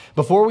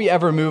Before we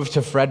ever moved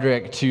to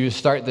Frederick to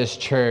start this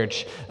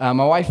church, my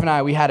wife and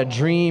I, we had a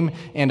dream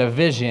and a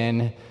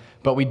vision,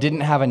 but we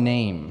didn't have a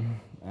name.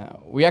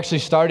 We actually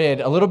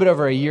started a little bit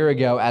over a year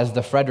ago as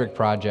the Frederick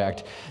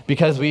Project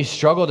because we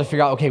struggled to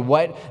figure out, okay,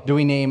 what do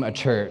we name a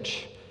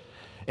church?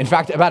 In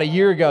fact, about a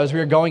year ago, as we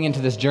were going into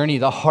this journey,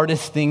 the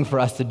hardest thing for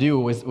us to do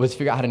was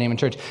figure out how to name a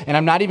church. And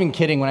I'm not even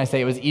kidding when I say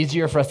it was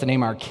easier for us to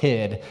name our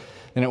kid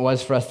than it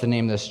was for us to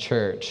name this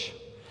church.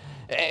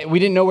 We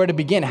didn't know where to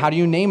begin. How do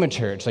you name a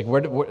church? Like,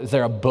 is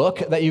there a book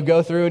that you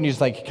go through and you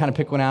just like kind of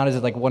pick one out? Is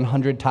it like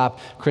 100 top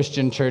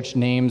Christian church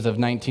names of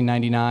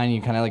 1999?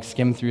 You kind of like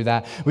skim through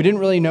that. We didn't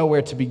really know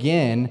where to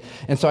begin.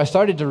 And so I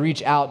started to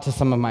reach out to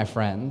some of my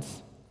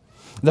friends.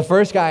 The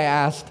first guy I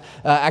asked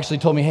actually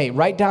told me, hey,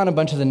 write down a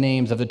bunch of the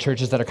names of the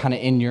churches that are kind of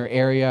in your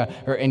area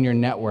or in your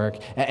network,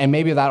 and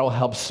maybe that'll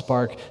help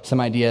spark some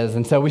ideas.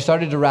 And so we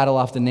started to rattle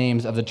off the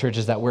names of the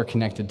churches that we're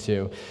connected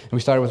to. And we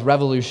started with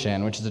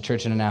Revolution, which is a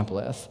church in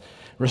Annapolis.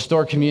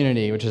 Restore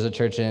Community, which is a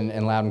church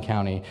in Loudoun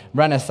County.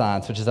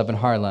 Renaissance, which is up in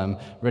Harlem.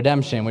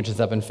 Redemption, which is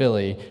up in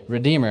Philly.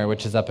 Redeemer,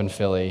 which is up in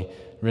Philly.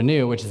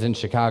 Renew, which is in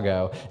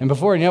Chicago. And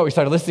before you know it, we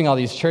started listing all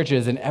these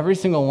churches, and every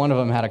single one of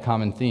them had a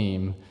common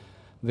theme.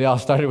 They all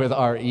started with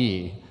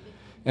R-E.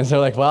 And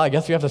so like, well, I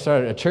guess we have to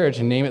start a church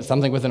and name it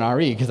something with an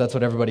R-E because that's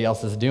what everybody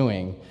else is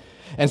doing.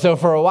 And so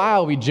for a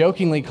while, we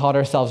jokingly called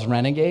ourselves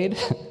Renegade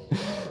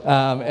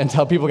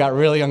until people got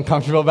really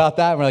uncomfortable about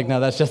that. And we're like, no,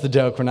 that's just a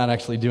joke. We're not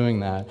actually doing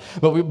that.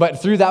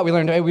 But through that, we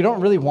learned, hey, we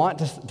don't really want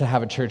to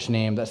have a church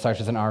name that starts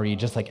with an R-E,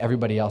 just like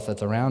everybody else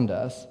that's around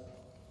us.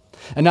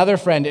 Another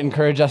friend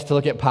encouraged us to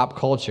look at pop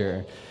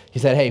culture. He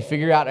said, hey,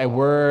 figure out a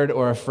word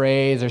or a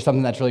phrase or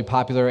something that's really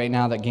popular right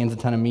now that gains a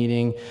ton of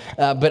meaning.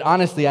 But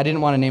honestly, I didn't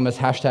want to name us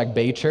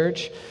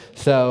 #BayChurch.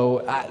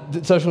 So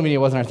social media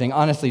wasn't our thing.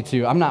 Honestly,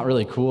 too, I'm not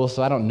really cool,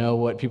 so I don't know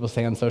what people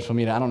say on social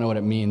media. I don't know what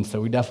it means, so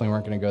we definitely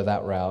weren't going to go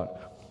that route.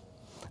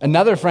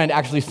 Another friend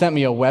actually sent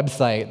me a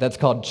website that's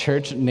called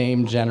Church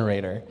Name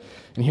Generator.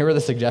 And here were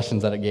the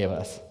suggestions that it gave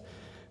us.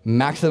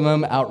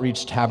 Maximum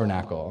Outreach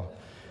Tabernacle.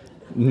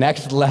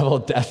 Next Level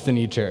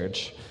Destiny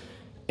Church.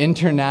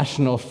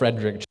 International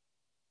Frederick Church.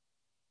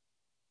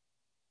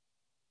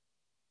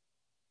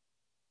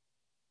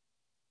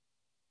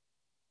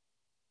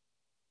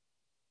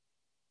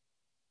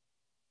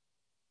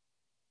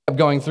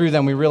 Going through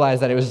them, we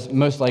realized that it was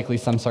most likely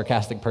some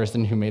sarcastic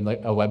person who made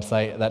a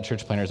website that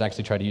church planners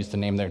actually tried to use to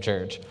name their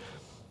church.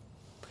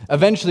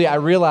 Eventually, I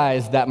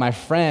realized that my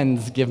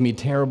friends give me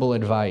terrible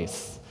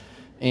advice,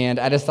 and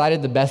I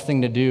decided the best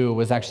thing to do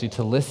was actually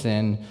to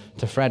listen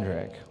to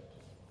Frederick.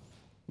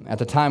 At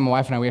the time, my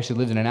wife and I, we actually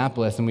lived in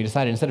Annapolis, and we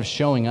decided instead of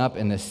showing up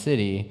in this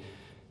city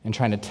and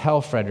trying to tell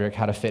Frederick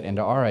how to fit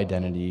into our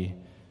identity,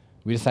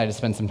 we decided to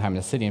spend some time in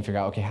the city and figure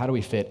out, okay, how do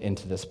we fit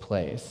into this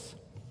place?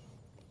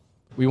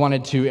 We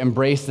wanted to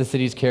embrace the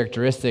city's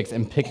characteristics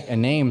and pick a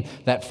name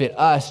that fit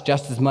us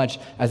just as much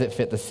as it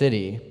fit the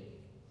city.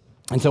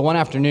 And so one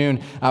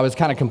afternoon, I was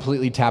kind of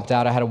completely tapped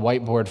out. I had a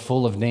whiteboard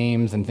full of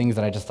names and things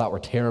that I just thought were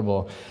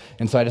terrible.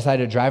 And so I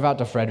decided to drive out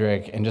to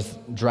Frederick and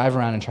just drive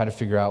around and try to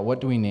figure out,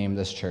 what do we name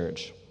this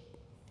church?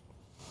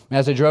 And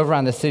as I drove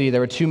around the city,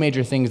 there were two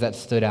major things that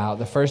stood out.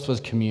 The first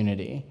was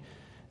community,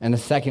 and the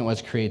second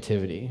was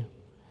creativity.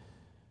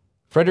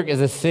 Frederick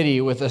is a city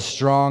with a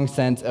strong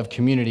sense of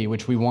community,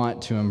 which we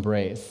want to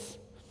embrace.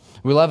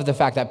 We love the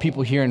fact that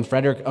people here in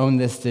Frederick own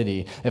this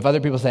city. If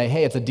other people say,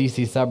 hey, it's a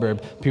DC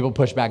suburb, people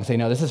push back and say,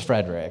 no, this is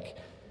Frederick.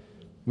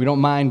 We don't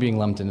mind being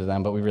lumped into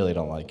them, but we really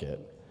don't like it.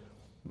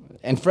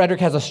 And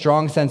Frederick has a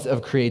strong sense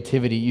of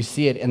creativity. You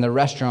see it in the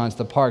restaurants,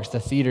 the parks, the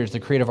theaters,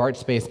 the creative art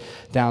space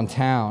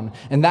downtown.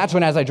 And that's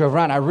when, as I drove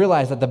around, I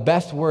realized that the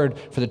best word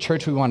for the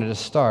church we wanted to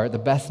start, the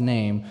best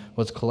name,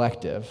 was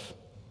collective.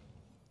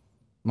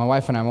 My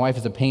wife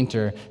is a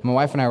painter, and my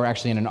wife and I were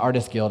actually in an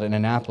artist guild in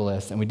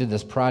Annapolis, and we did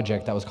this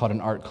project that was called an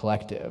art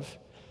collective,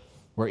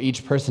 where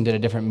each person did a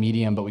different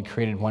medium, but we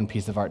created one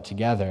piece of art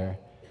together.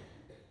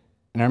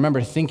 And I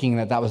remember thinking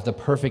that that was the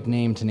perfect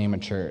name to name a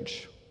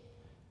church.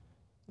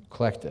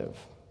 Collective.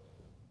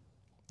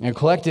 And a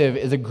collective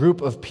is a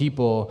group of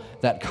people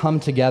that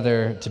come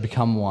together to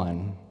become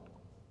one.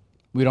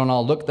 We don't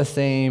all look the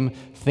same,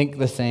 think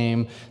the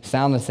same,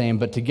 sound the same,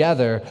 but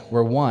together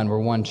we're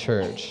one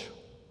church.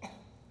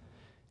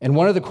 And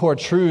one of the core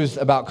truths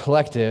about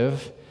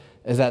collective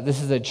is that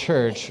this is a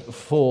church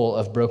full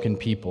of broken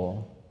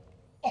people.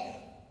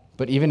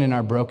 But even in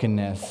our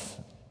brokenness,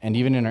 and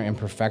even in our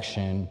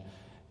imperfection,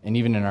 and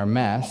even in our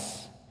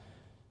mess,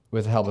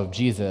 with the help of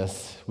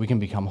Jesus, we can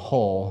become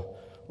whole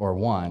or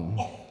one.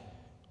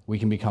 We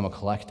can become a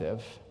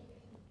collective.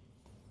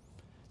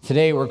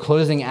 Today, we're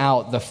closing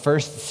out the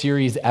first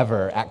series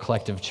ever at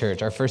Collective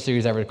Church. Our first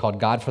series ever called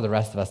God for the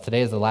Rest of Us. Today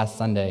is the last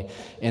Sunday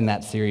in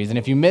that series. And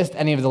if you missed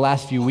any of the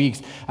last few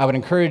weeks, I would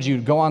encourage you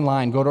to go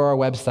online, go to our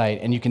website,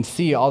 and you can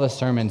see all the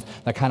sermons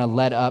that kind of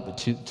led up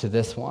to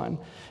this one.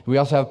 We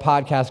also have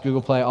podcasts,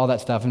 Google Play, all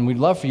that stuff, and we'd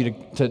love for you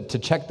to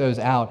check those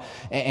out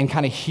and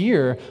kind of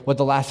hear what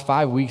the last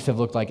 5 weeks have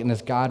looked like in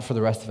this God for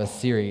the Rest of Us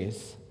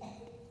series.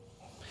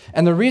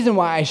 And the reason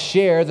why I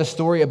share the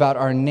story about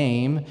our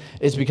name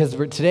is because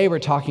today we're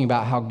talking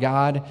about how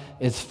God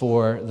is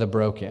for the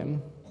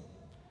broken.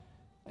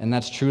 And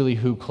that's truly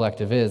who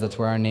Collective is. That's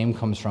where our name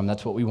comes from.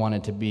 That's what we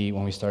wanted to be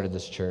when we started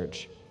this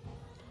church.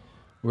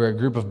 We're a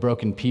group of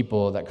broken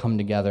people that come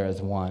together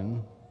as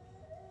one.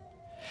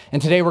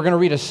 And today we're going to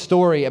read a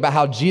story about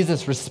how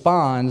Jesus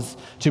responds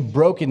to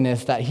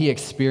brokenness that he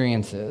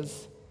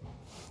experiences.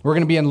 We're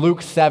going to be in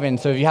Luke 7,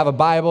 so if you have a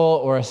Bible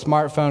or a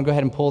smartphone, go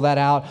ahead and pull that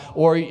out,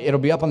 or it'll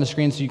be up on the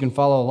screen so you can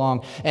follow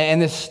along.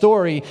 And this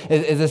story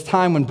is this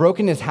time when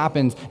brokenness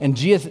happens, and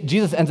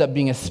Jesus ends up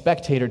being a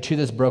spectator to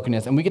this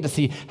brokenness, and we get to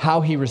see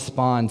how he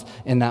responds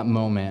in that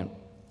moment.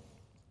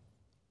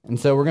 And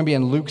so we're going to be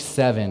in Luke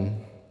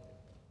 7.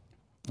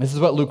 This is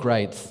what Luke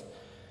writes.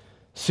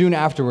 Soon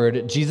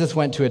afterward, Jesus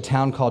went to a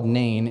town called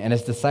Nain, and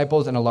his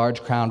disciples and a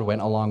large crowd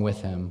went along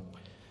with him.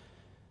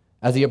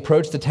 As he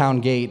approached the town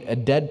gate, a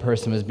dead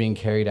person was being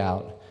carried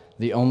out,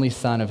 the only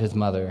son of his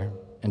mother,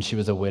 and she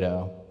was a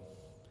widow.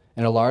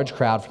 And a large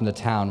crowd from the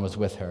town was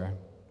with her.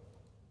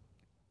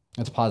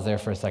 Let's pause there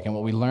for a second.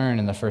 What we learn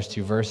in the first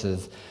two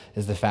verses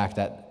is the fact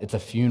that it's a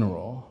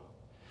funeral.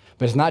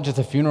 But it's not just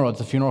a funeral, it's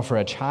a funeral for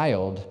a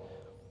child,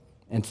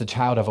 and it's the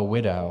child of a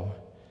widow.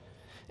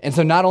 And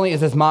so not only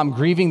is this mom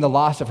grieving the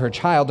loss of her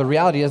child, the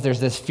reality is there's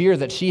this fear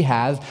that she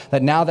has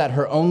that now that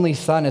her only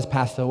son has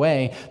passed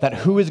away, that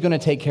who is going to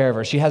take care of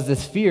her? She has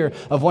this fear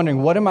of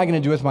wondering, what am I going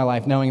to do with my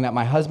life, knowing that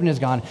my husband is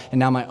gone and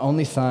now my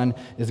only son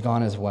is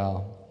gone as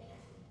well?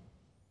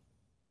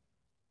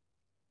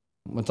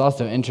 What's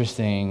also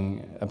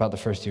interesting about the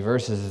first two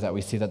verses is that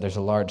we see that there's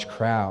a large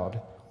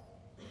crowd.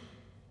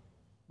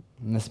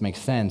 And this makes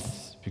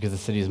sense because the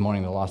city is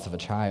mourning the loss of a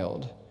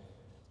child.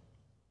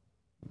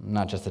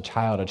 Not just a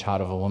child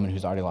of a woman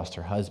who's already lost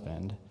her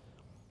husband.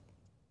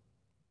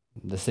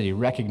 The city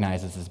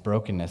recognizes this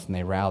brokenness and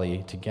they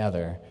rally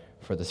together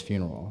for this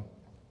funeral.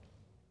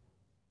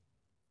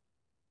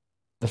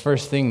 The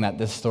first thing that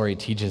this story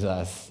teaches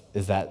us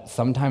is that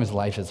sometimes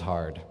life is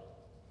hard.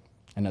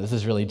 I know this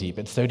is really deep.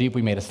 It's so deep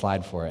we made a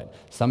slide for it.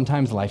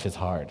 Sometimes life is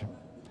hard.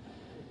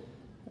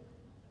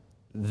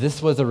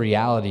 This was a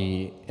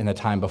reality in the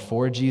time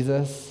before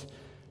Jesus.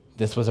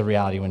 This was a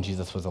reality when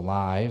Jesus was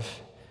alive.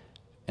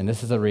 And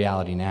this is a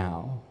reality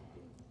now.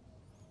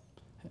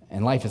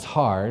 And life is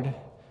hard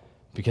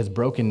because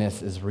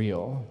brokenness is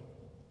real.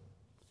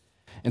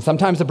 And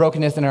sometimes the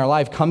brokenness in our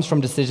life comes from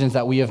decisions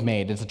that we have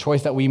made. It's a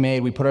choice that we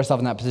made. We put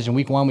ourselves in that position.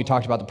 Week 1, we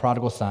talked about the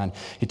prodigal son.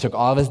 He took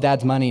all of his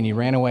dad's money and he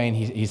ran away and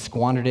he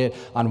squandered it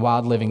on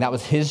wild living. That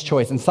was his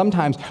choice. And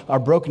sometimes our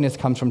brokenness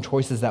comes from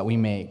choices that we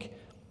make.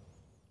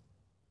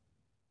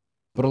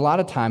 But a lot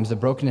of times the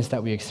brokenness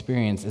that we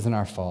experience isn't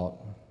our fault.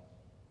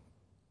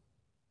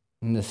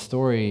 In this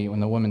story, when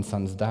the woman's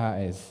son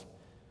dies,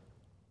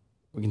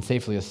 we can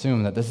safely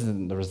assume that this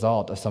isn't the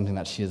result of something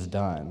that she has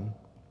done,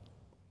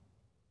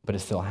 but it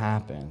still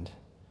happened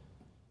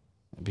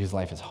because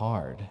life is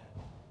hard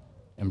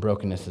and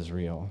brokenness is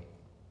real.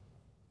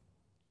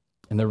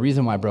 And the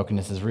reason why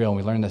brokenness is real, and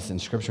we learn this in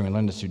Scripture, and we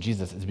learn this through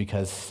Jesus, is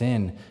because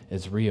sin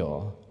is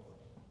real.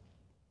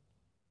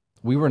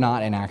 We were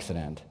not an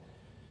accident.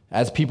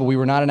 As people, we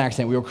were not an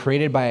accident. We were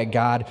created by a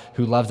God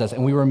who loves us,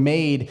 and we were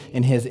made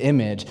in his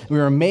image. We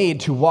were made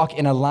to walk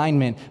in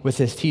alignment with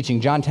his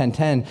teaching. John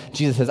 10:10,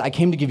 Jesus says, I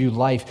came to give you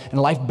life, and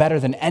life better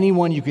than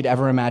anyone you could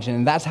ever imagine.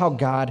 And that's how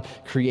God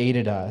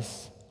created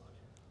us.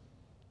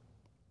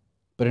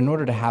 But in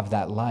order to have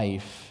that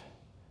life,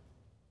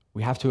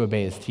 we have to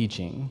obey his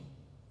teaching.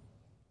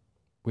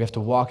 We have to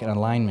walk in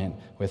alignment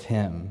with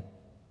him.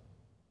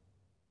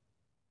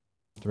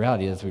 The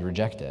reality is we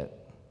reject it.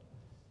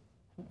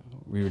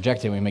 We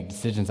reject it when we make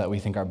decisions that we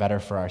think are better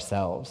for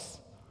ourselves.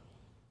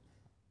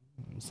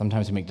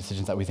 Sometimes we make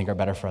decisions that we think are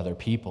better for other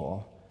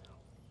people.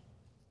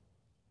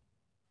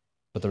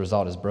 But the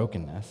result is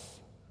brokenness.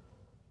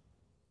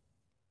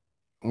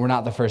 We're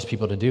not the first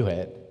people to do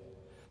it.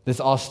 This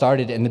all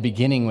started in the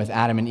beginning with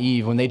Adam and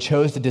Eve. When they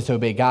chose to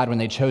disobey God, when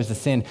they chose to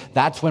sin,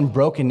 that's when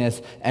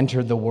brokenness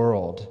entered the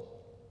world.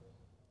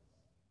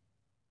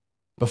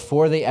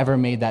 Before they ever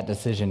made that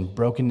decision,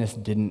 brokenness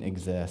didn't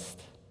exist.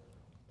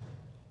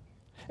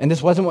 And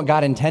this wasn't what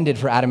God intended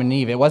for Adam and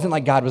Eve. It wasn't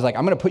like God was like,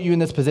 I'm going to put you in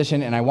this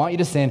position and I want you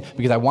to sin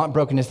because I want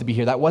brokenness to be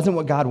here. That wasn't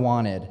what God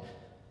wanted.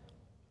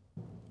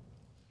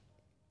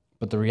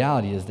 But the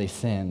reality is they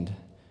sinned.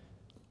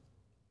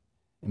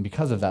 And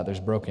because of that, there's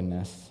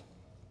brokenness.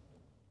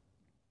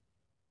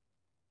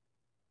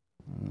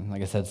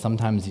 Like I said,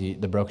 sometimes the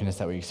brokenness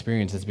that we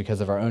experience is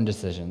because of our own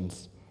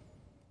decisions.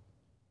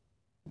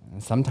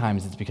 And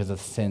sometimes it's because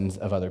of sins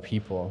of other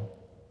people.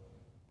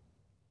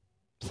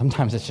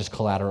 Sometimes it's just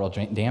collateral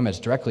damage,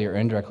 directly or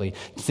indirectly.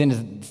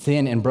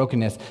 Sin and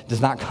brokenness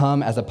does not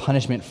come as a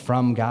punishment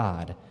from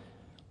God. Let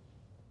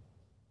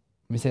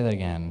me say that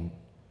again.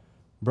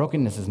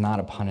 Brokenness is not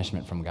a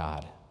punishment from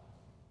God.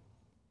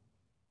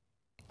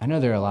 I know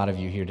there are a lot of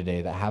you here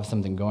today that have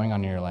something going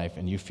on in your life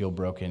and you feel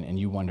broken and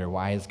you wonder,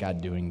 why is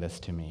God doing this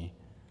to me?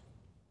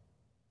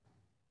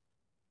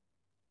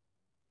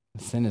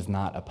 Sin is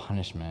not a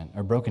punishment,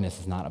 or brokenness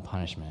is not a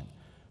punishment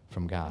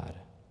from God.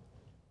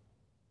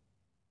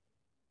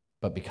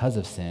 But because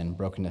of sin,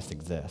 brokenness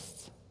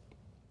exists.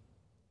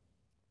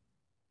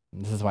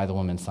 And this is why the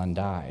woman's son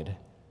died.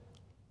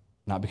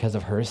 Not because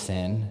of her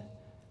sin,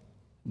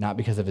 not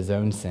because of his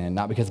own sin,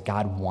 not because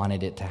God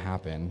wanted it to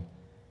happen,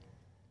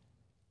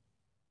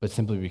 but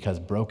simply because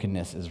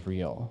brokenness is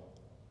real.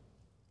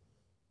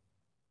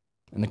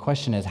 And the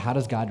question is, how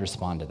does God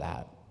respond to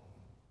that?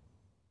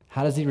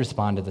 How does he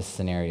respond to this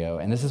scenario?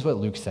 And this is what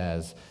Luke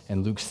says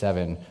in Luke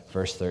 7,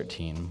 verse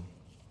 13.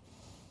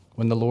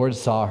 When the Lord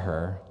saw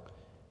her,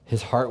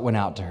 his heart went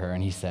out to her,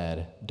 and he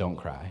said, "Don't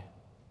cry."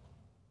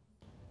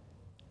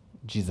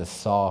 Jesus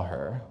saw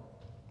her.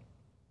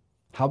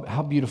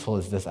 How beautiful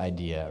is this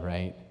idea,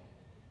 right?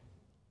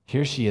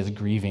 Here she is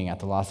grieving at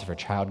the loss of her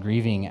child,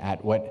 grieving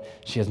at what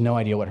she has no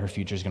idea what her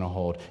future is going to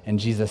hold, and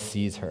Jesus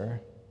sees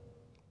her.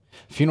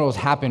 Funerals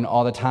happen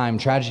all the time.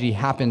 Tragedy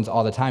happens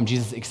all the time.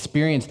 Jesus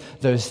experienced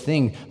those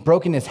things.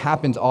 Brokenness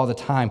happens all the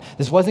time.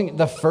 This wasn't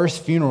the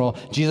first funeral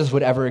Jesus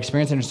would ever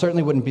experience, and it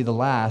certainly wouldn't be the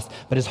last,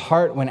 but his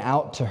heart went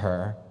out to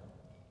her.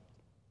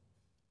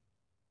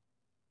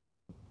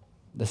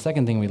 The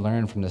second thing we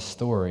learn from this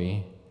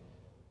story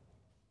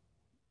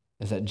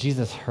is that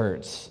Jesus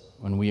hurts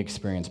when we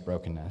experience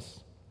brokenness.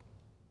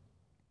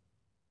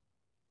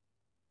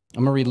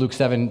 I'm going to read Luke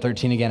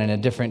 7:13 again in a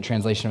different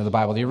translation of the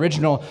Bible. The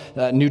original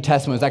New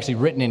Testament was actually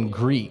written in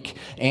Greek.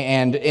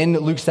 And in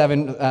Luke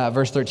 7,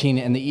 verse 13,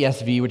 in the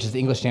ESV, which is the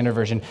English Standard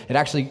Version, it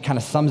actually kind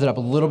of sums it up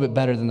a little bit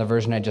better than the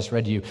version I just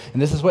read to you.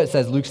 And this is what it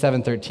says, Luke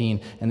 7:13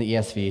 in the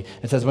ESV.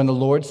 It says, "When the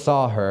Lord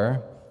saw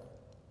her,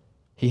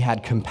 he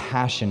had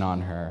compassion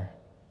on her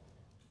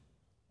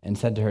and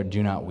said to her,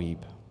 'Do not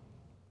weep.'"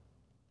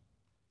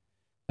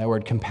 That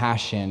word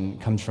compassion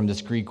comes from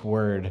this Greek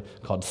word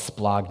called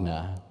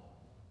splagna.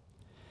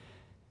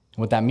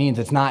 What that means,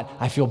 it's not,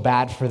 I feel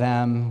bad for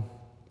them.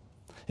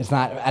 It's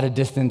not at a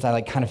distance, I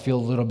kind of feel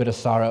a little bit of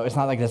sorrow. It's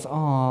not like this,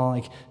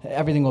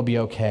 everything will be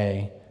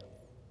okay.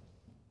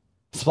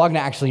 Splagna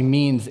actually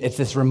means it's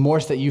this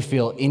remorse that you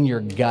feel in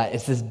your gut.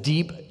 It's this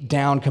deep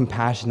down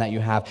compassion that you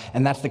have.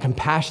 And that's the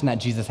compassion that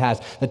Jesus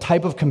has, the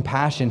type of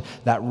compassion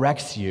that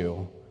wrecks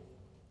you.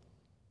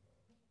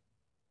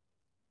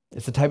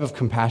 It's the type of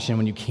compassion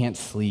when you can't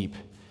sleep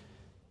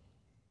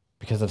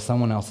because of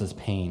someone else's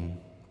pain.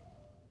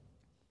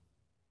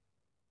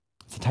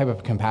 It's the type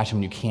of compassion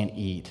when you can't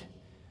eat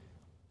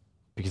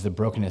because the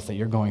brokenness that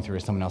you're going through or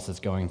someone else is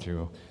going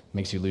through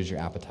makes you lose your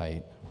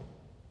appetite.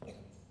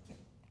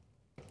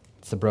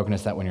 It's the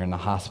brokenness that when you're in the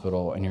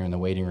hospital and you're in the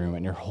waiting room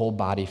and your whole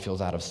body feels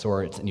out of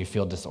sorts and you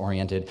feel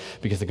disoriented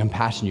because the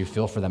compassion you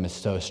feel for them is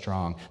so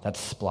strong.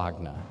 That's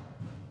splagna.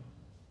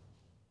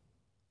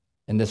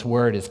 And this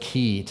word is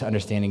key to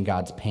understanding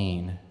God's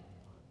pain.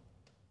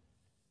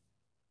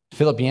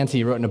 Philip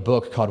Yancey wrote in a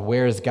book called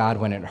Where is God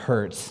When It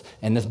Hurts?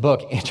 And this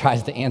book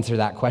tries to answer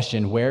that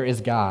question. Where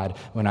is God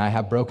when I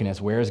have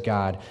brokenness? Where is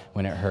God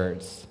when it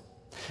hurts?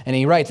 And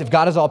he writes, if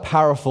God is all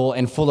powerful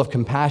and full of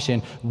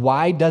compassion,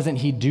 why doesn't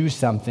he do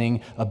something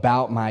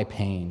about my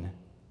pain?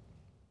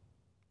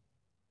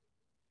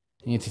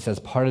 And Yancey says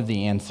part of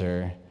the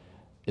answer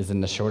is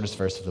in the shortest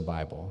verse of the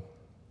Bible.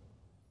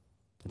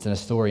 It's in a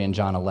story in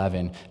John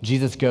 11.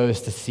 Jesus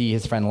goes to see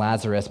his friend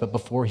Lazarus, but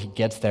before he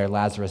gets there,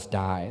 Lazarus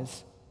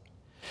dies.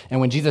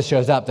 And when Jesus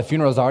shows up, the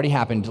funeral has already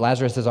happened.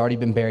 Lazarus has already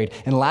been buried.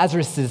 And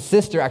Lazarus'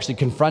 sister actually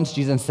confronts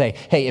Jesus and say,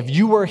 hey, if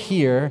you were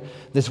here,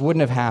 this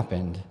wouldn't have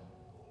happened.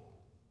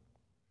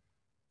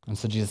 And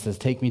so Jesus says,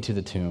 take me to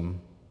the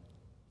tomb.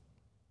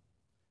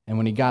 And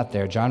when he got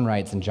there, John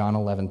writes in John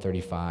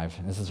 11:35,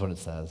 and this is what it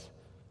says.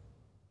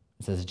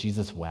 It says,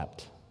 Jesus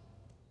wept.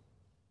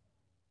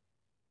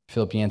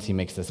 Philip Yancey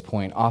makes this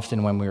point.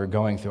 Often when we were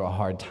going through a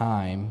hard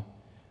time,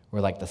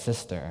 we're like the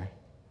sister.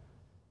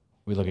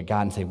 We look at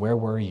God and say, where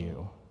were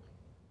you?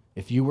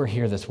 If you were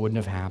here, this wouldn't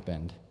have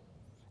happened.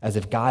 As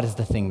if God is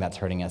the thing that's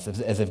hurting us,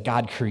 as if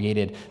God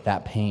created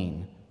that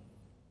pain.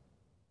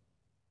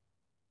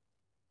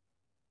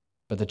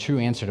 But the true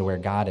answer to where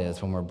God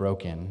is when we're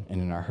broken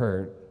and in our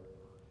hurt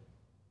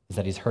is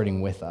that he's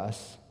hurting with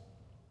us.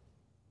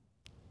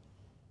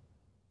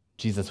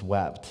 Jesus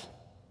wept.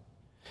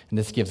 And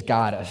this gives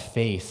God a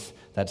face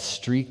that's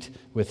streaked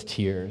with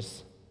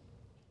tears.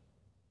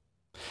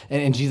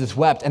 And Jesus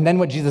wept. And then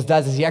what Jesus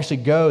does is he actually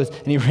goes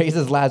and he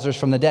raises Lazarus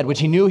from the dead,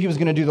 which he knew he was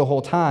going to do the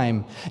whole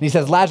time. And he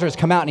says, Lazarus,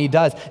 come out. And he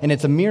does. And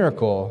it's a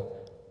miracle.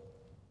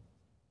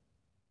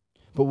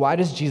 But why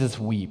does Jesus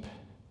weep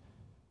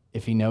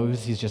if he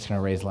knows he's just going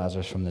to raise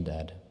Lazarus from the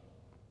dead?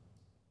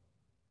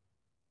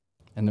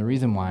 And the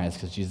reason why is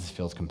because Jesus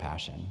feels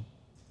compassion.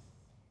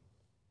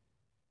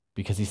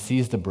 Because he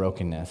sees the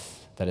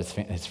brokenness that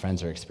his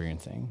friends are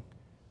experiencing.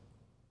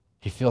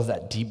 He feels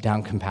that deep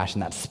down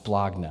compassion, that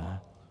splagna.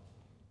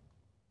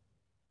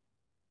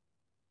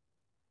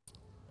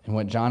 And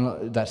what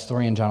that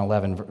story in John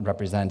 11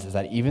 represents is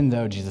that even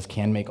though Jesus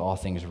can make all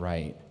things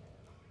right,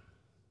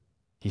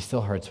 he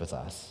still hurts with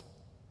us.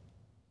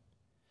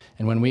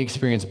 And when we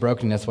experience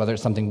brokenness, whether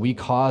it's something we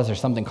cause or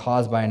something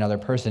caused by another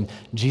person,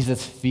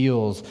 Jesus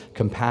feels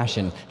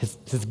compassion.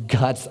 His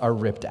guts are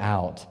ripped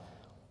out.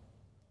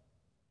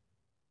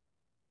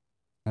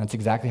 And that's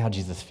exactly how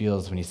Jesus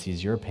feels when he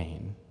sees your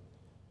pain,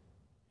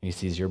 when he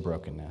sees your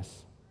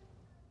brokenness.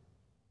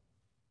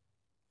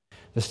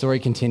 The story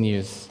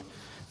continues.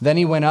 Then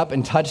he went up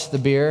and touched the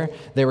bier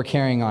they were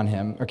carrying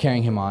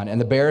him on, and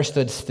the bearer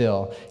stood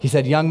still. He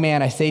said, "Young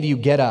man, I say to you,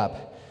 get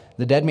up."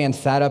 The dead man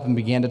sat up and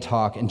began to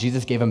talk, and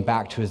Jesus gave him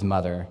back to his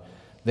mother.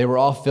 They were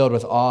all filled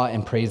with awe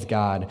and praised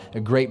God. "A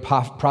great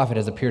prophet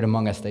has appeared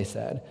among us," they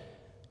said.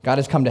 God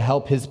has come to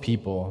help his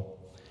people.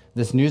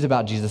 This news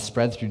about Jesus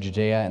spread through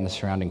Judea and the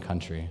surrounding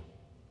country.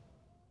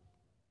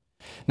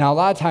 Now, a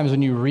lot of times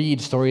when you read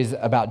stories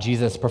about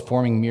Jesus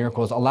performing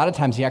miracles, a lot of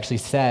times he actually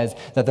says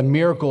that the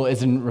miracle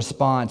is in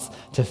response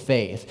to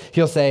faith.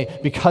 He'll say,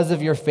 "Because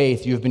of your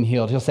faith, you have been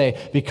healed." He'll say,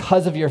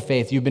 "Because of your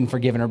faith, you've been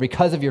forgiven," or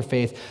 "Because of your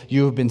faith,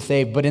 you have been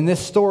saved." But in this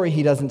story,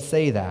 he doesn't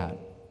say that.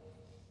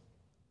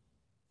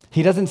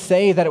 He doesn't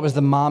say that it was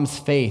the mom's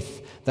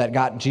faith that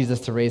got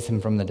Jesus to raise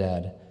him from the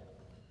dead.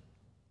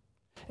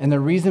 And the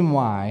reason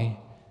why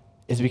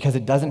is because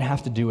it doesn't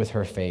have to do with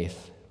her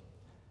faith.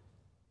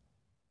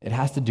 It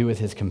has to do with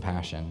his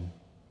compassion.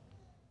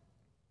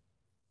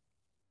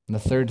 And the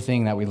third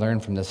thing that we learn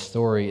from this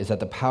story is that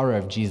the power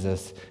of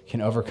Jesus can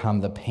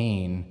overcome the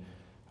pain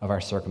of our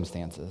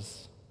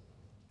circumstances.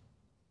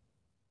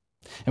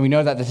 And we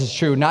know that this is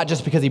true, not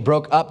just because he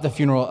broke up the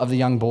funeral of the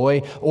young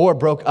boy or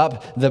broke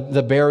up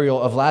the burial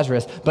of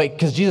Lazarus, but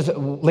because Jesus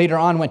later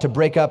on went to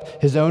break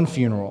up his own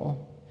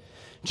funeral.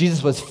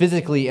 Jesus was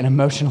physically and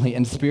emotionally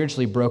and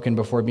spiritually broken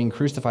before being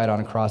crucified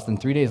on a cross. Then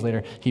 3 days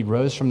later, he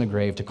rose from the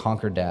grave to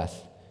conquer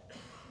death.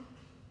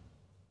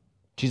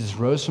 Jesus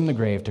rose from the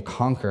grave to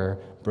conquer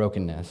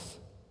brokenness.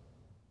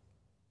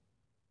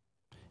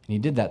 And he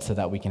did that so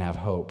that we can have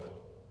hope,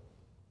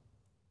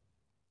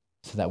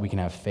 so that we can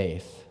have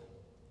faith,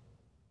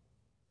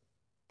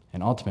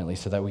 and ultimately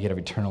so that we get have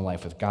eternal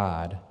life with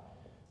God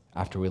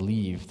after we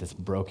leave this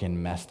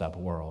broken, messed up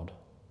world.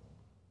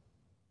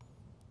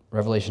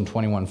 Revelation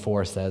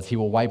 21:4 says, "He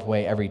will wipe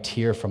away every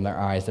tear from their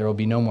eyes. There will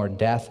be no more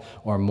death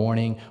or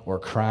mourning or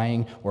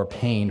crying or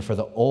pain, for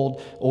the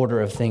old order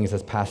of things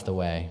has passed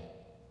away."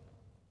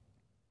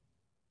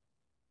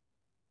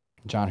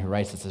 John, who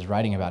writes this, is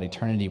writing about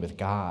eternity with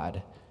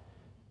God.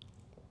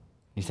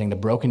 He's saying the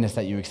brokenness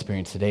that you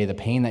experience today, the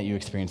pain that you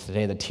experience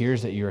today, the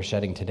tears that you are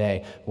shedding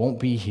today won't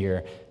be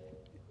here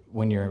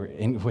when you're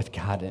with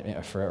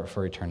God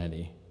for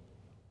eternity.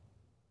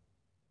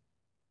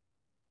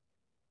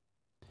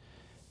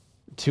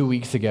 2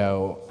 weeks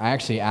ago, I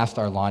actually asked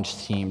our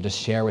launch team to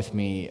share with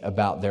me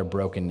about their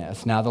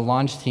brokenness. Now, the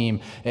launch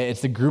team,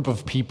 it's a group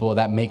of people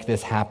that make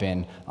this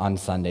happen on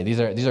Sunday. These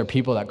are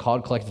people that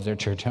called, collected their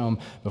church home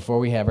before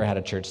we ever had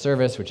a church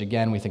service, which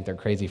again, we think they're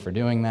crazy for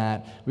doing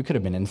that. We could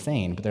have been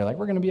insane, but they're like,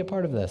 we're going to be a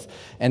part of this.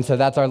 And so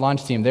that's our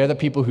launch team. They're the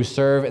people who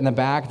serve in the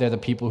back, they're the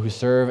people who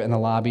serve in the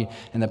lobby,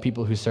 and the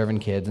people who serve in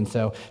kids. And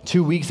so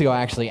 2 weeks ago,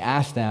 I actually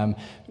asked them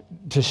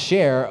to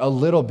share a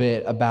little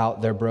bit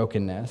about their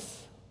brokenness.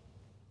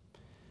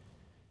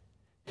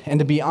 And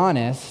to be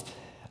honest,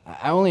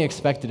 I only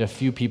expected a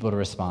few people to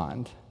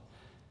respond.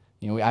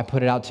 I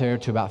put it out there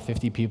to about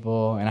 50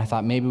 people, and I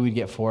thought maybe we'd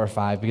get 4 or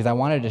 5 because I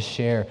wanted to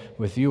share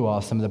with you all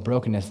some of the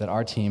brokenness that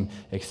our team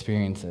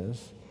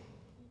experiences.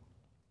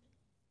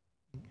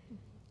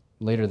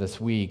 Later this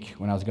week,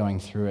 when I was going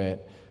through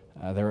it,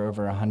 there were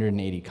over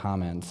 180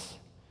 comments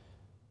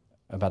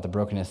about the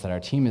brokenness that our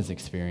team has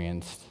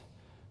experienced,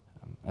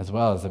 as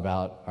well as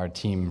about our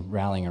team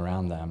rallying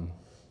around them.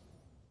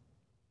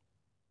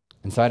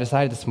 And so I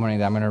decided this morning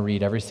that I'm going to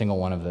read every single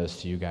one of those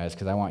to you guys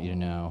because I want you to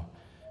know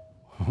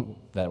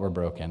that we're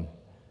broken.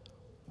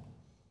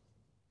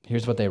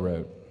 Here's what they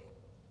wrote.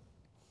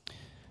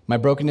 "My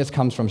brokenness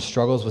comes from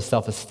struggles with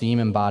self-esteem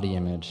and body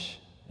image.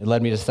 It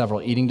led me to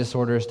several eating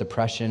disorders,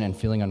 depression, and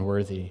feeling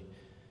unworthy.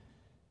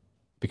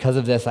 Because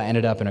of this, I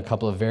ended up in a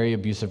couple of very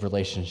abusive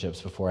relationships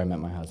before I met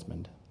my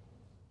husband.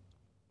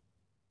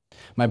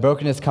 My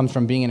brokenness comes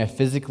from being in a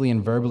physically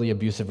and verbally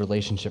abusive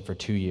relationship for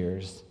 2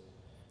 years.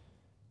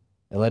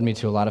 It led me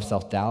to a lot of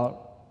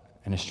self-doubt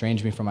and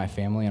estranged me from my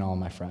family and all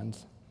my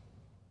friends.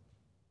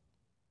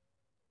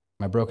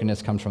 My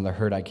brokenness comes from the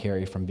hurt I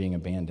carry from being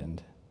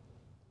abandoned.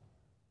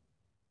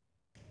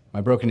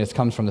 My brokenness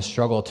comes from the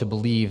struggle to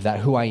believe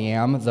that who I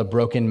am, the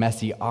broken,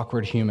 messy,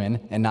 awkward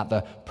human, and not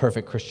the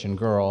perfect Christian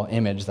girl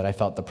image that I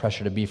felt the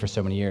pressure to be for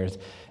so many years,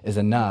 is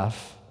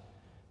enough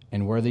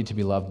and worthy to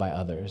be loved by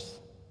others.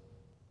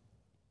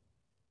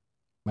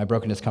 My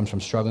brokenness comes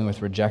from struggling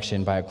with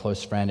rejection by a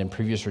close friend and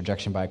previous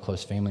rejection by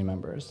close family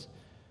members.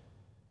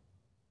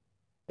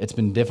 It's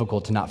been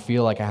difficult to not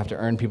feel like I have to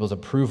earn people's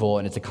approval,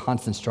 and it's a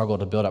constant struggle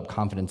to build up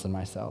confidence in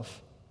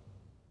myself.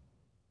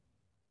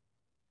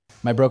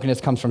 My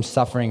brokenness comes from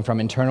suffering from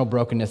internal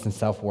brokenness and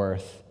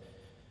self-worth.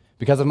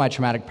 Because of my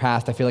traumatic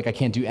past, I feel like I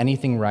can't do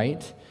anything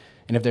right,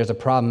 and if there's a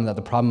problem, that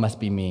the problem must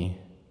be me.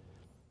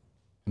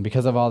 And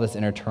because of all this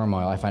inner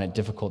turmoil, I find it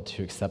difficult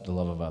to accept the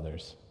love of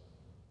others.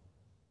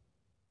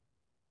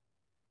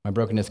 My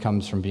brokenness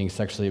comes from being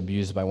sexually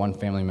abused by one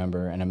family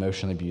member and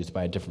emotionally abused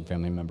by a different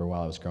family member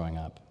while I was growing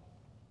up.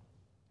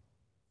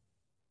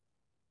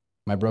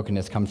 My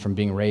brokenness comes from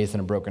being raised in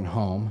a broken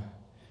home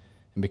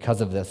And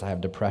because of this, I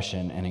have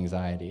depression and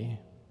anxiety.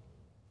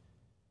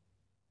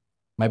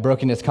 My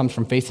brokenness comes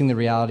from facing the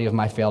reality of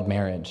my failed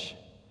marriage.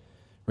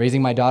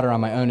 Raising my daughter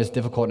on my own is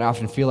difficult, and I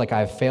often feel like I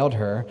have failed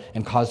her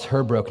and caused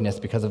her brokenness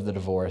because of the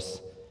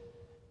divorce.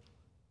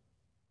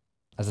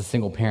 As a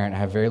single parent, I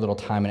have very little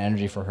time and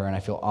energy for her, and I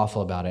feel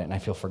awful about it, and I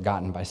feel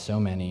forgotten by so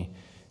many,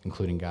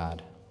 including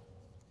God.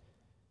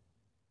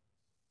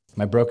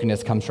 My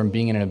brokenness comes from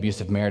being in an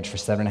abusive marriage for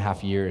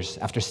 7.5 years.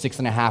 After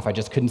 6.5, I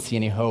just couldn't see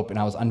any hope, and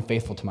I was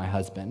unfaithful to my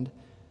husband.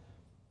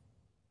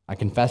 I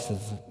confessed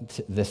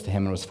this to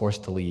him and was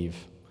forced to leave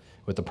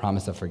with the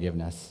promise of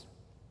forgiveness.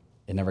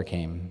 It never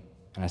came,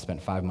 and I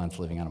spent 5 months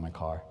living out of my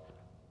car.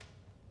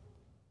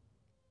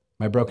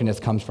 My brokenness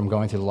comes from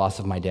going through the loss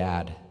of my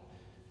dad.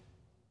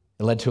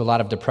 It led to a lot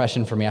of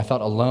depression for me. I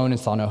felt alone and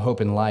saw no hope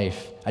in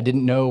life. I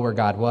didn't know where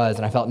God was,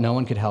 and I felt no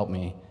one could help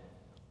me.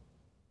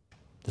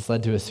 This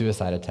led to a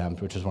suicide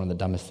attempt, which was one of the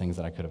dumbest things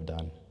that I could have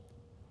done.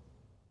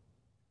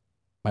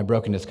 My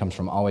brokenness comes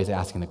from always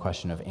asking the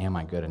question of, am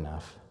I good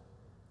enough?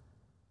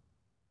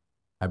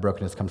 My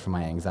brokenness comes from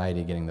my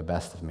anxiety getting the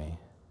best of me.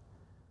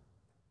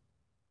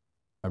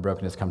 My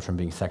brokenness comes from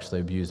being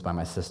sexually abused by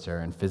my sister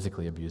and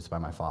physically abused by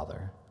my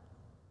father.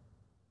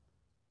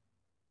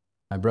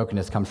 My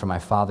brokenness comes from my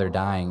father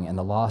dying and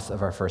the loss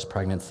of our first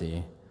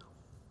pregnancy.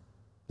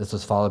 This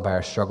was followed by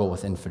our struggle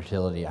with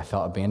infertility. I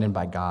felt abandoned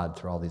by God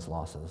through all these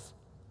losses.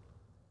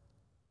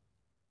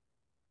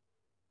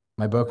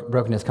 My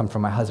brokenness comes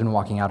from my husband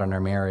walking out on our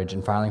marriage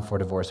and filing for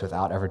divorce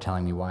without ever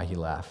telling me why he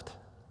left.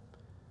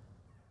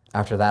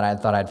 After that, I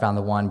thought I'd found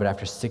the one, but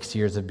after 6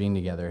 years of being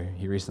together,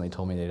 he recently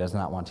told me that he does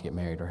not want to get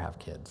married or have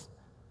kids.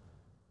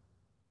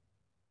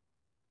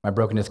 My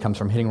brokenness comes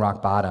from hitting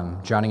rock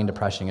bottom, drowning in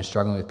depression, and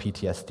struggling with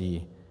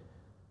PTSD.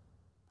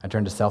 I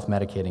turned to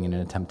self-medicating in an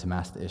attempt to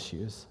mask the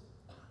issues.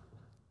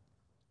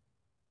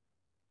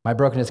 My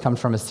brokenness comes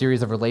from a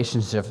series of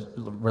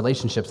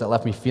relationships that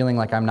left me feeling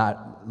like I'm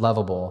not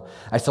lovable.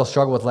 I still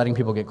struggle with letting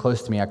people get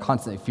close to me. I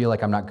constantly feel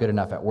like I'm not good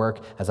enough at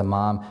work, as a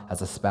mom,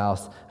 as a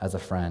spouse, as a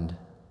friend.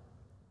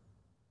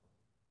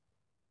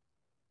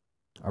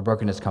 Our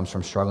brokenness comes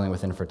from struggling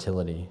with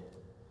infertility.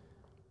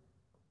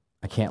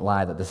 I can't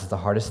lie that this is the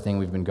hardest thing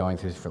we've been going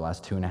through for the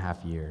last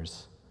 2.5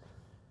 years.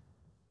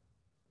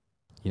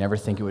 You never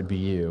think it would be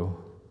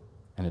you,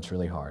 and it's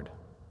really hard.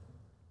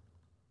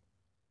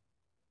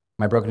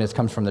 My brokenness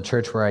comes from the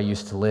church where I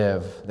used to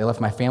live. They left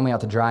my family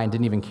out to dry and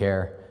didn't even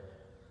care.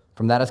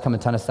 From that has come a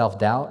ton of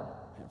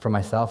self-doubt for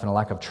myself and a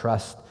lack of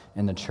trust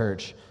in the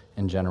church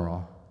in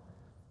general.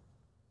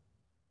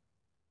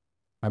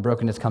 My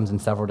brokenness comes in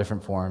several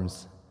different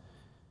forms.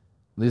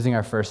 Losing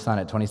our first son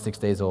at 26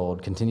 days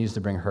old continues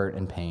to bring hurt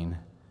and pain.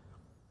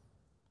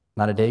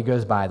 Not a day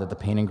goes by that the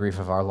pain and grief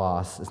of our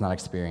loss is not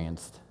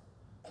experienced.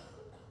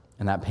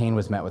 And that pain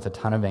was met with a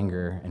ton of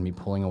anger and me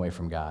pulling away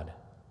from God.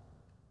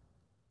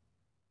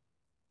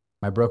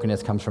 My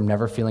brokenness comes from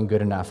never feeling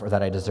good enough or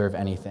that I deserve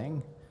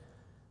anything.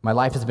 My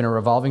life has been a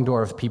revolving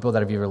door of people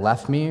that have either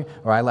left me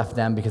or I left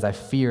them because I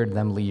feared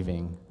them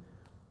leaving.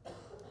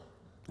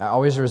 I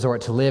always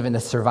resort to live in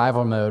this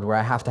survival mode where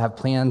I have to have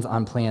plans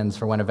on plans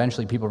for when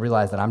eventually people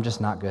realize that I'm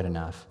just not good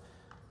enough.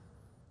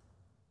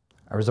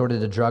 I resorted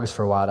to drugs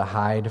for a while to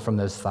hide from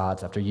those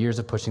thoughts after years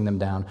of pushing them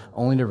down,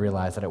 only to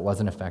realize that it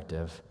wasn't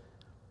effective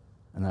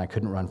and that I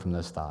couldn't run from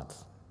those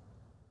thoughts.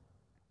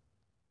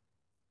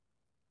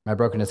 My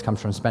brokenness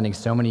comes from spending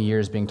so many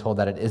years being told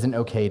that it isn't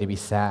okay to be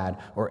sad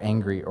or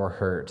angry or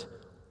hurt.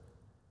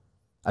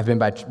 I've been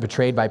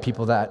betrayed by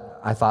people that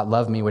I thought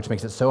loved me, which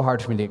makes it so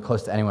hard for me to get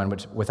close to anyone,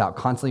 without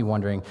constantly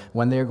wondering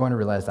when they're going to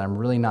realize that I'm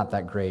really not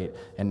that great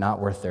and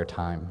not worth their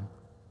time.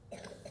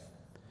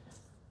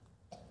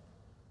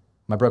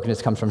 My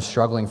brokenness comes from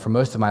struggling for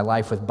most of my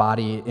life with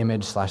body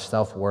image /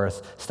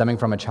 self-worth, stemming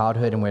from a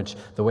childhood in which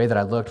the way that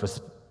I looked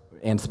was,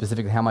 and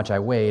specifically how much I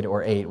weighed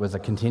or ate, was a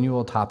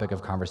continual topic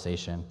of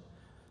conversation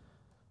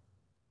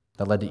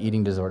that led to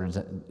eating disorders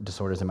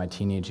in my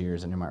teenage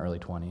years and in my early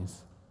 20s.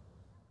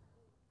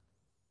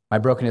 My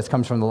brokenness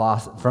comes from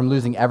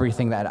losing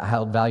everything that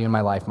held value in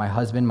my life: my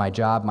husband, my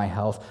job, my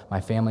health,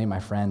 my family, my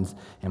friends,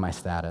 and my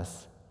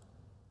status.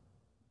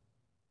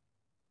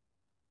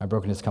 My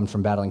brokenness comes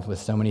from battling with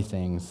so many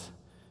things: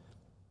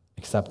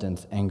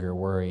 acceptance, anger,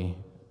 worry,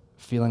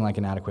 feeling like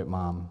an inadequate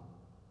mom.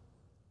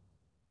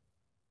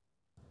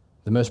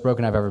 The most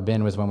broken I've ever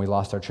been was when we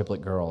lost our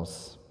triplet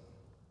girls.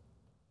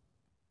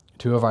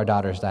 2 of our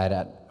daughters died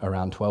at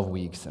around 12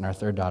 weeks, and our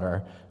third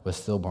daughter was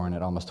stillborn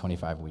at almost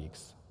 25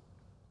 weeks.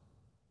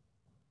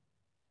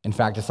 In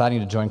fact,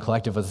 deciding to join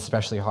Collective was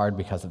especially hard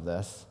because of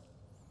this.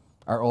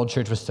 Our old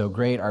church was so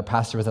great. Our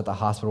pastor was at the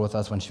hospital with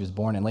us when she was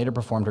born and later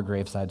performed her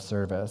graveside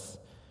service.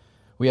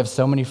 We have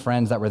so many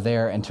friends that were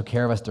there and took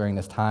care of us during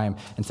this time,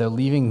 and so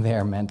leaving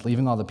there meant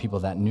leaving all the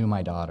people that knew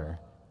my daughter.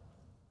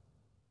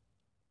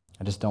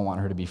 I just don't want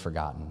her to be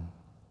forgotten.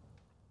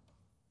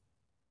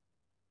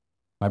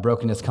 My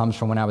brokenness comes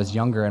from when I was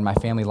younger and my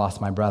family lost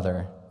my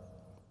brother.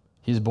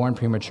 He was born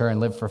premature and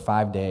lived for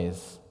 5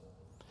 days.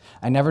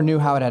 I never knew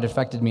how it had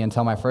affected me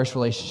until my first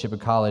relationship at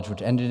college,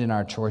 which ended in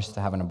our choice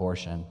to have an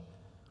abortion.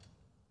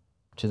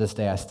 To this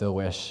day, I still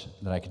wish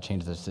that I could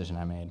change the decision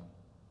I made.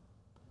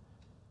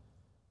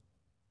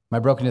 My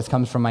brokenness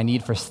comes from my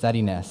need for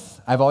steadiness.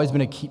 I've always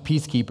been a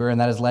peacekeeper,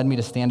 and that has led me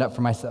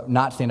to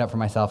not stand up for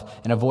myself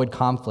and avoid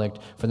conflict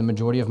for the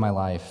majority of my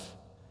life.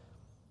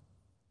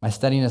 My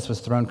steadiness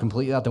was thrown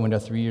completely out the window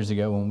 3 years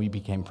ago when we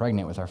became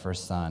pregnant with our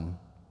first son.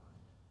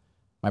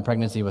 My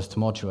pregnancy was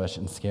tumultuous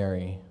and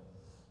scary.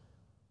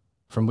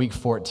 From week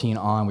 14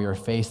 on, we were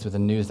faced with the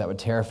news that would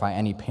terrify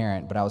any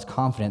parent, but I was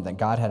confident that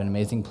God had an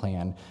amazing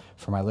plan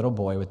for my little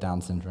boy with Down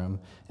syndrome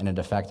and a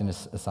defect in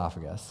his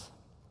esophagus.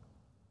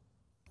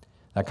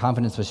 That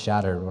confidence was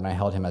shattered when I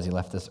held him as he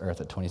left this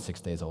earth at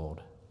 26 days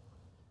old.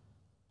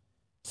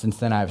 Since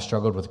then, I have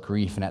struggled with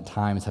grief and at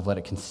times have let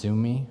it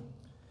consume me,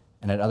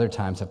 and at other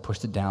times have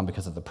pushed it down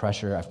because of the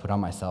pressure I've put on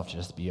myself to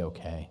just be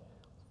okay.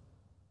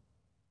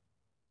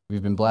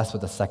 We've been blessed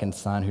with a second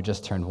son who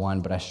just turned 1,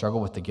 but I struggle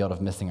with the guilt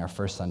of missing our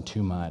first son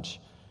too much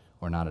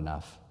or not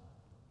enough.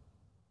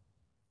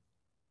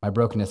 My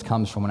brokenness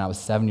comes from when I was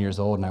 7 years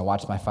old and I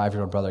watched my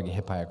 5-year-old brother get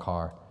hit by a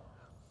car.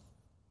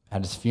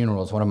 At his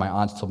funerals, one of my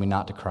aunts told me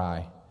not to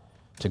cry,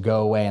 to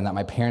go away, and that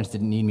my parents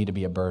didn't need me to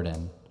be a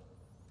burden.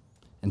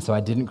 And so I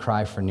didn't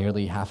cry for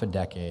nearly half a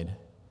decade.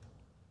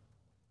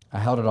 I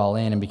held it all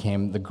in and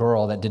became the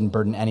girl that didn't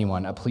burden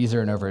anyone, a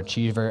pleaser, an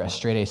overachiever, a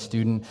straight-A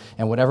student,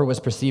 and whatever was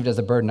perceived as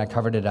a burden, I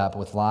covered it up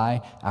with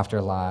lie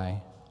after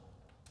lie.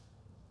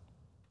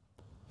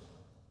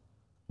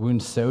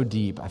 Wounds so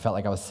deep, I felt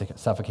like I was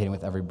suffocating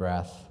with every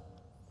breath.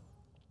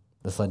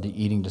 This led to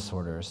eating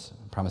disorders,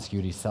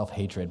 promiscuity,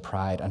 self-hatred,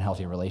 pride,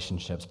 unhealthy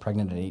relationships,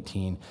 pregnant at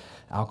 18,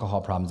 alcohol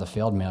problems, a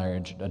failed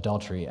marriage,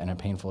 adultery, and a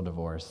painful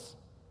divorce.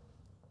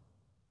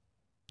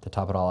 To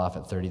top it all off,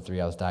 at 33,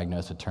 I was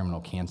diagnosed with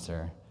terminal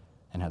cancer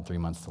and had 3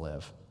 months to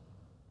live.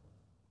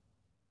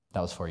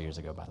 That was 4 years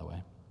ago, by the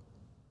way.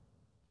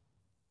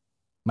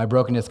 My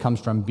brokenness comes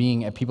from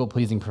being a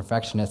people-pleasing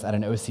perfectionist at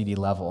an OCD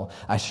level.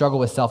 I struggle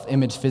with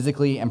self-image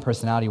physically and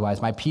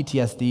personality-wise. My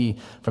PTSD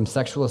from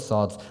sexual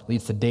assaults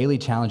leads to daily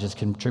challenges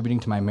contributing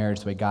to my marriage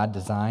the way God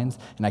designs,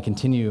 and I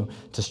continue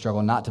to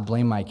struggle not to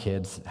blame my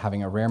kids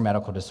having a rare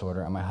medical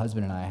disorder and my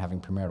husband and I having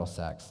premarital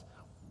sex,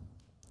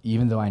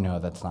 even though I know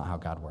that's not how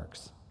God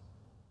works.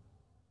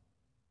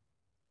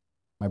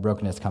 My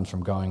brokenness comes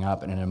from growing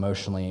up in an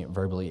emotionally,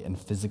 verbally, and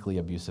physically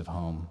abusive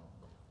home.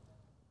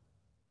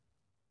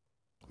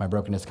 My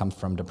brokenness comes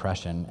from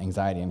depression,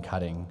 anxiety, and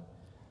cutting.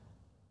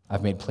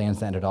 I've made plans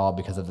to end it all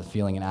because of the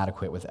feeling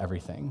inadequate with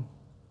everything.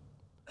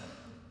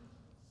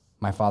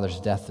 My father's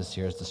death this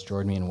year has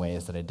destroyed me in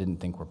ways that I didn't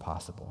think were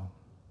possible.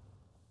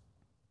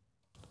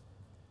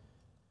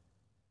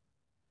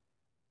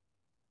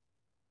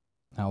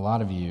 Now, a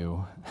lot of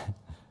you,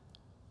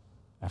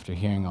 after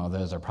hearing all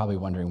those, are probably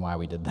wondering why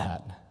we did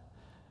that.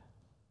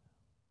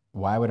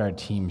 Why would our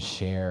team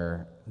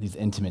share these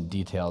intimate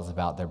details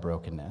about their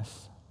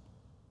brokenness?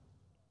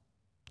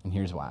 And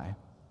here's why.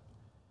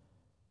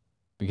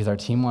 Because our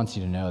team wants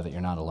you to know that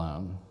you're not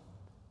alone.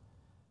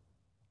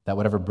 That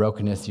whatever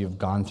brokenness you've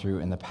gone through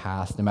in the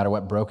past, no matter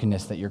what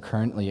brokenness that you're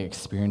currently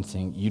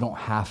experiencing, you don't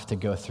have to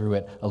go through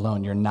it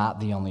alone. You're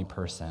not the only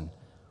person.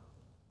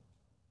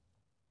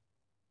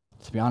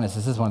 To be honest,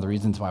 this is one of the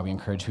reasons why we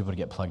encourage people to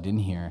get plugged in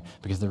here,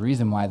 because the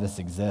reason why this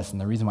exists and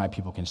the reason why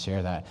people can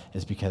share that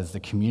is because the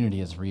community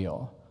is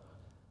real.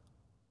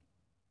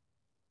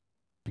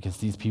 Because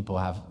these people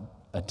have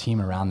a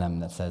team around them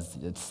that says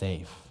it's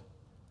safe,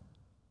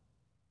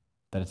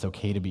 that it's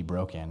okay to be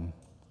broken.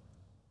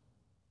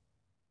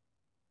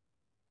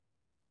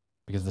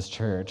 Because this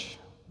church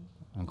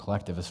and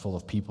collective is full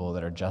of people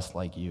that are just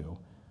like you.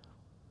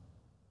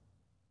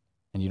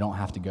 And you don't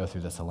have to go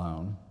through this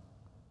alone.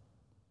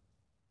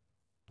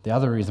 The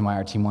other reason why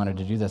our team wanted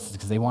to do this is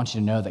because they want you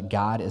to know that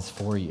God is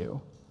for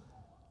you.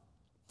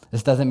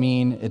 This doesn't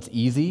mean it's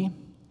easy.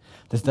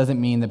 This doesn't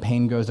mean the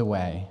pain goes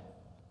away.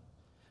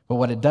 But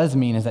what it does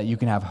mean is that you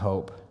can have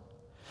hope.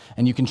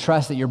 And you can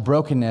trust that your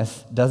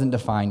brokenness doesn't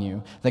define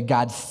you, that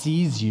God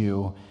sees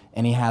you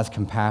and he has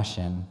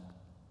compassion,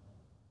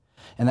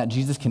 and that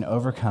Jesus can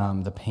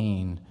overcome the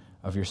pain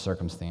of your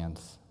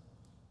circumstance.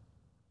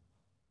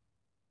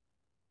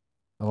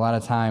 A lot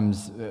of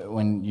times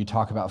when you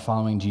talk about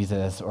following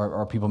Jesus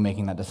or people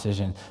making that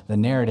decision, the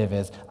narrative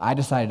is, I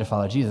decided to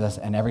follow Jesus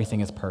and everything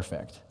is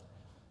perfect.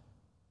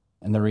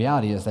 And the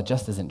reality is that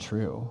just isn't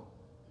true.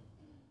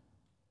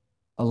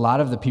 A lot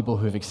of the people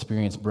who have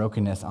experienced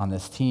brokenness on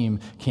this team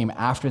came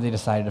after they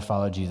decided to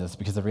follow Jesus,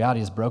 because the reality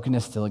is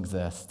brokenness still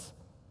exists.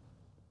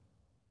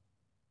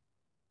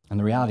 And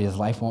the reality is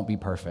life won't be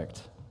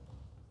perfect.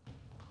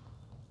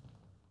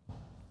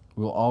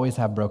 We will always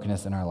have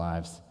brokenness in our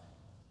lives.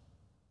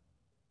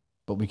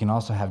 But we can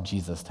also have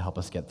Jesus to help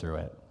us get through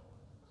it,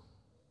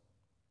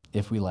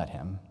 if we let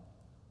him.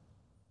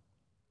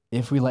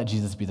 If we let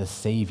Jesus be the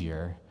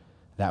Savior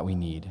that we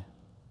need.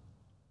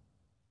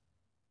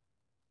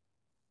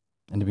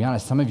 And to be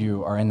honest, some of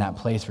you are in that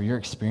place where you're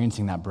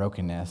experiencing that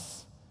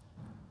brokenness,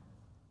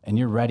 and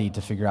you're ready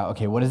to figure out,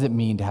 okay, what does it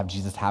mean to have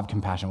Jesus have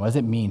compassion? What does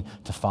it mean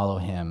to follow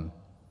him?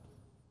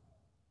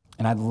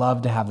 And I'd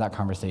love to have that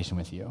conversation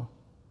with you.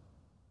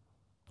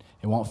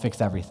 It won't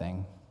fix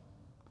everything.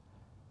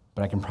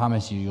 But I can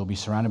promise you, you'll be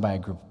surrounded by a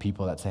group of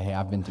people that say, hey,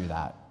 I've been through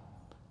that.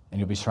 And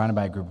you'll be surrounded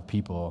by a group of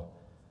people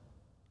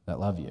that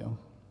love you.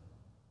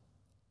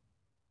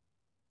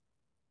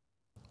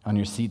 On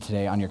your seat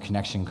today, on your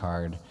connection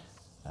card,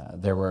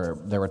 there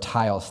were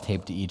tiles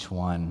taped to each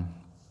one.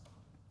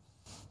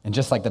 And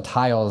just like the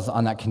tiles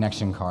on that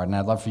connection card, and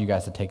I'd love for you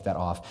guys to take that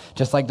off,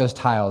 just like those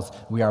tiles,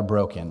 we are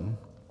broken.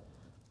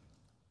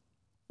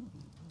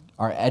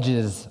 Our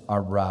edges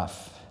are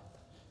rough.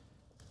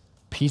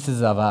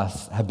 Pieces of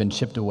us have been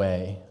chipped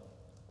away.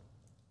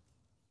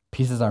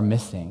 Pieces are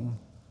missing.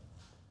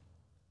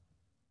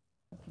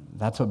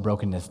 That's what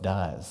brokenness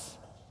does.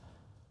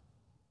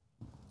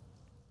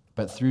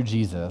 But through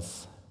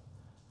Jesus,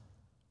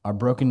 our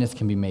brokenness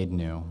can be made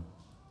new.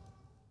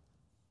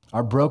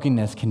 Our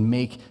brokenness can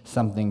make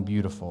something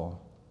beautiful.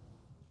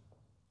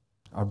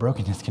 Our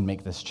brokenness can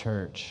make this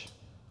church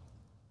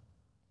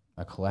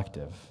a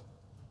collective,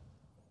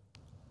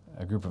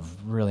 a group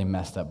of really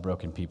messed up,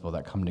 broken people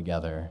that come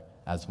together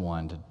as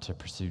one to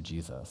pursue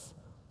Jesus.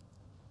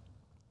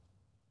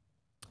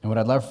 And what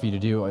I'd love for you to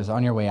do is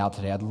on your way out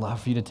today, I'd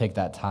love for you to take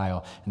that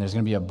tile, and there's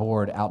going to be a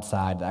board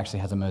outside that actually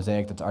has a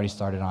mosaic that's already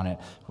started on it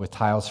with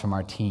tiles from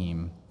our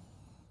team.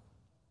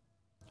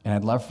 And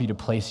I'd love for you to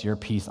place your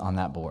piece on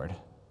that board.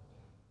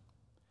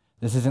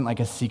 This isn't like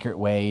a secret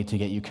way to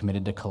get you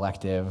committed to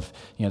collective.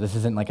 This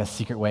isn't like a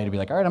secret way to be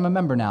like, all right, I'm a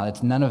member now.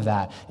 It's none of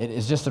that. It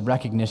is just a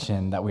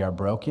recognition that we are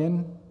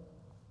broken,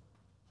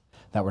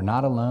 that we're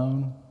not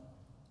alone,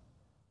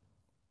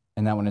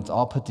 and that when it's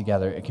all put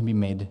together, it can be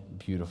made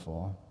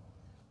beautiful.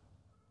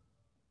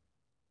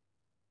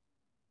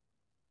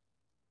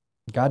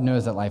 God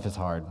knows that life is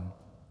hard.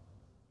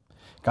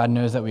 God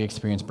knows that we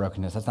experience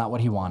brokenness. That's not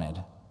what he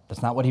wanted.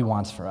 That's not what he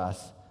wants for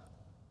us.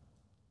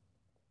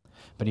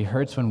 But he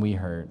hurts when we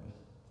hurt.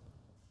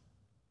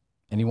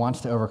 And he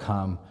wants to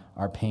overcome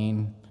our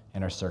pain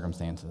and our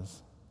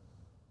circumstances.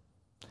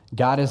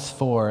 God is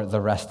for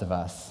the rest of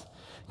us.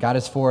 God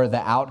is for the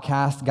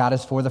outcast. God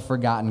is for the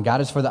forgotten.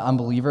 God is for the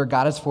unbeliever.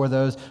 God is for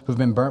those who've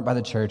been burnt by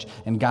the church.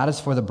 And God is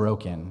for the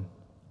broken.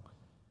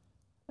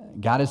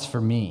 God is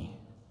for me.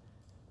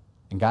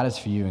 And God is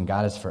for you, and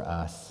God is for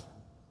us.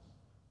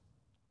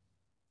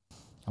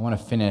 I want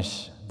to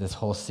finish this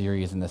whole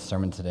series in this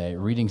sermon today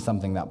reading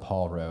something that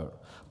Paul wrote.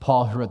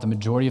 Paul, who wrote the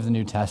majority of the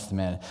New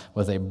Testament,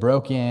 was a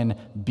broken,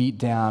 beat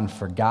down,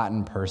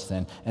 forgotten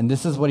person. And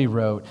this is what he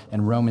wrote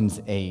in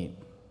Romans 8.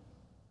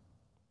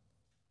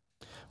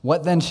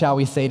 What then shall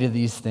we say to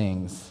these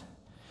things?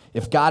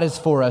 If God is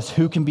for us,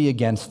 who can be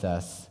against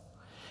us?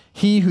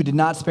 He who did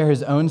not spare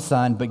his own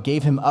son, but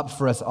gave him up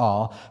for us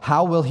all,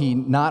 how will he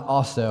not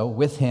also,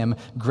 with him,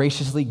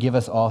 graciously give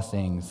us all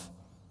things?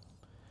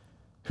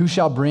 Who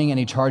shall bring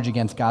any charge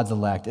against God's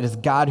elect? It is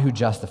God who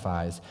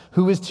justifies.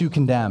 Who is to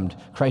condemn?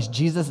 Christ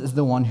Jesus is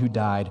the one who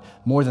died,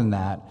 more than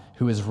that,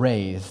 who is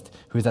raised,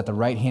 who is at the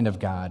right hand of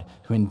God,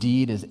 who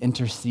indeed is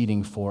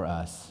interceding for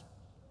us.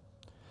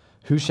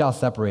 Who shall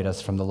separate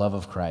us from the love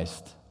of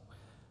Christ?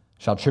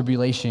 Shall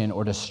tribulation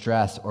or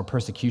distress or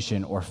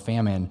persecution or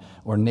famine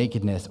or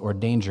nakedness or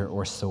danger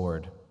or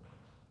sword?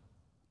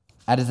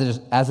 As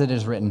it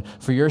is written,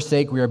 for your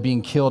sake we are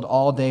being killed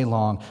all day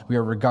long. We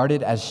are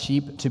regarded as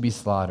sheep to be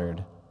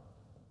slaughtered.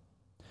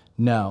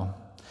 No,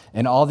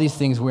 in all these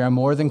things we are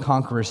more than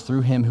conquerors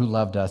through him who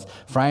loved us.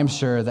 For I am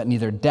sure that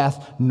neither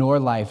death nor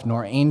life,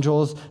 nor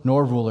angels,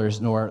 nor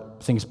rulers, nor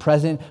things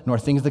present, nor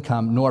things to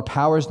come, nor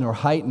powers, nor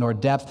height, nor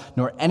depth,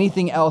 nor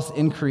anything else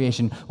in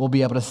creation will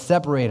be able to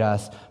separate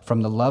us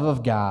from the love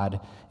of God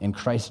in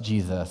Christ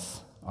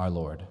Jesus our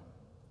Lord.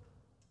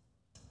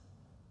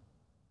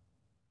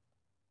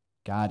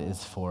 God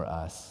is for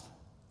us.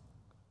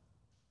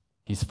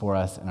 He's for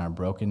us in our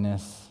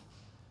brokenness.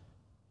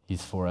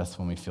 He's for us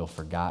when we feel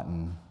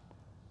forgotten.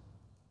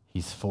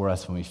 He's for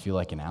us when we feel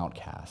like an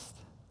outcast.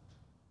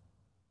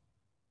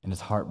 And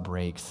his heart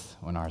breaks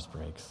when ours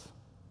breaks.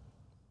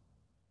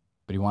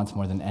 But he wants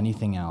more than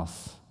anything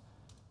else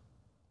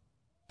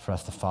for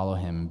us to follow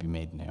him and be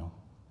made new.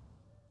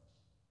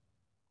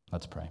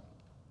 Let's pray.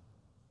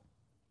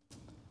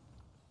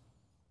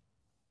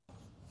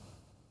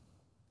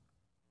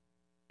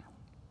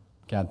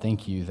 God,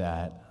 thank you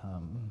that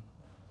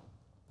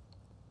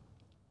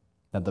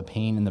the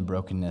pain and the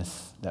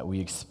brokenness that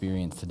we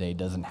experience today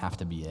doesn't have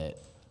to be it.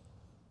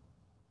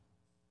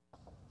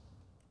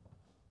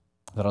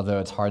 That although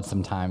it's hard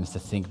sometimes to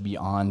think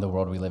beyond the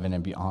world we live in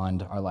and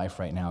beyond our life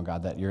right now,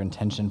 God, that your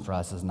intention for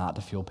us is not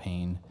to feel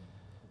pain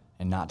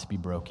and not to be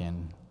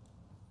broken.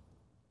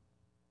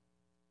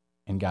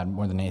 And God,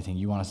 more than anything,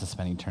 you want us to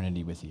spend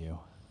eternity with you.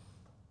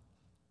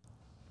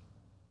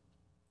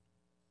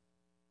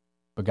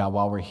 But God,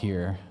 while we're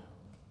here,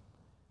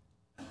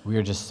 we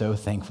are just so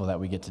thankful that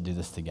we get to do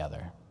this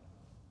together.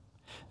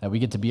 That we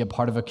get to be a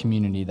part of a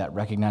community that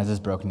recognizes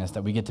brokenness,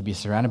 that we get to be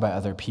surrounded by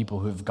other people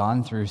who have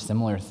gone through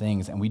similar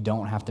things, and we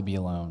don't have to be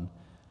alone.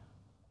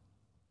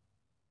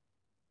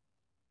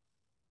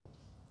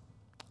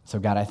 So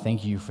God, I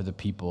thank you for the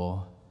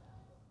people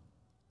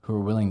who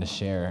are willing to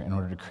share in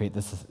order to create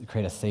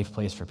a safe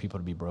place for people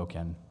to be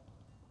broken.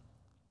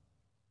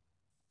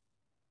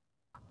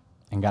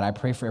 And God, I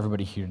pray for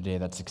everybody here today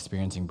that's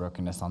experiencing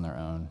brokenness on their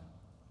own.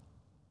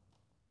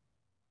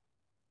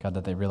 God,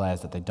 that they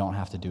realize that they don't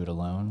have to do it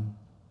alone,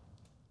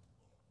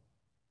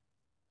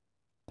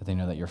 that they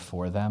know that you're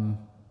for them.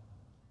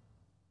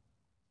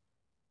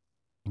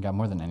 And God,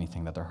 more than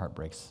anything, that their heart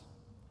breaks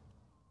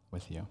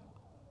with you.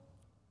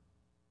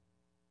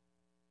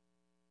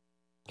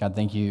 God,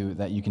 thank you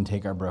that you can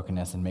take our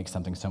brokenness and make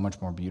something so much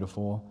more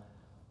beautiful,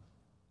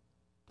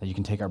 that you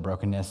can take our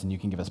brokenness and you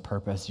can give us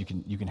purpose. You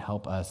can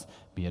help us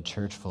be a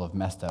church full of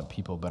messed up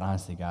people, but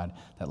honestly, God,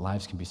 that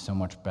lives can be so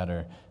much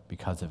better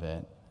because of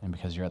it and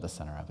because you're at the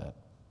center of it.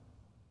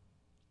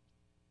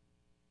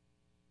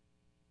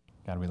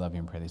 God, we love you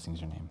and pray these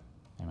things in your name.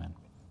 Amen.